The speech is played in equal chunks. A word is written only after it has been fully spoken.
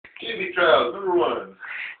Jimmy Trout, number 1.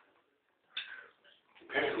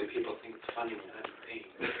 Apparently people think it's funny when I'm pain.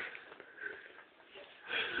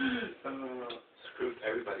 Screw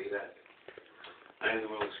everybody that I am the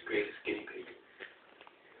world's greatest guinea pig.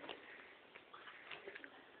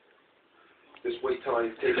 Just wait till I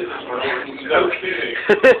take it. No kidding.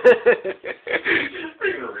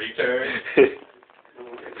 Freaking retard.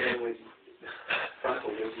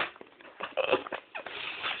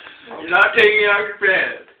 You're not taking it out of your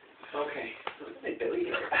bed. Okay. Hey, Billy.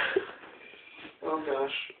 Oh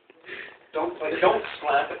gosh. Don't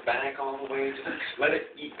slap it back all the way. Just let it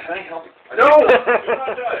eat. Can I help? No! Do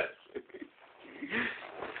not do it.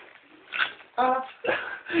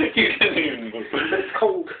 You didn't even move. It's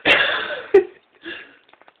cold.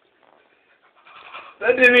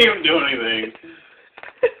 That didn't even do anything.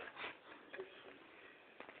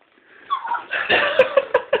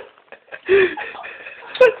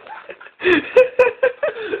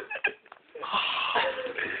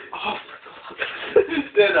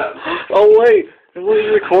 Stand up. Oh wait, it was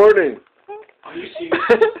recording. Are you serious?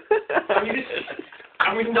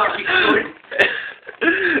 Are we not recording?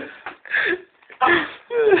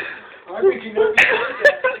 Why would you not record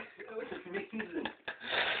that? That was amazing.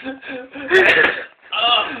 I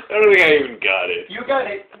don't think I even got it. You got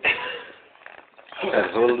it.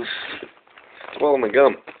 Swallow my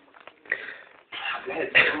gum.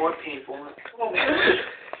 It's more painful. Oh.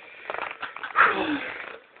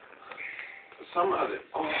 Some of it.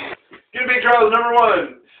 Oh. Jimmy Trout, number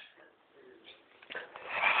 1.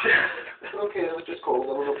 Okay, that was just cold. A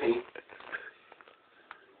little pain.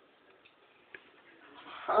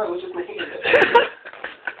 Oh, it was just my hand.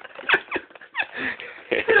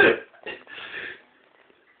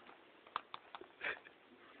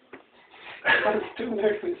 I'm too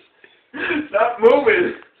nervous. Stop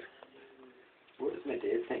moving. What is my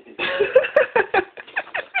dad thinking?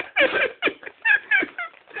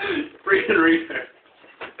 Freaking retard.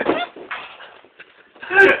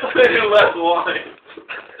 I left line.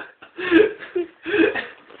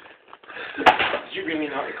 Did you really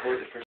not record the first?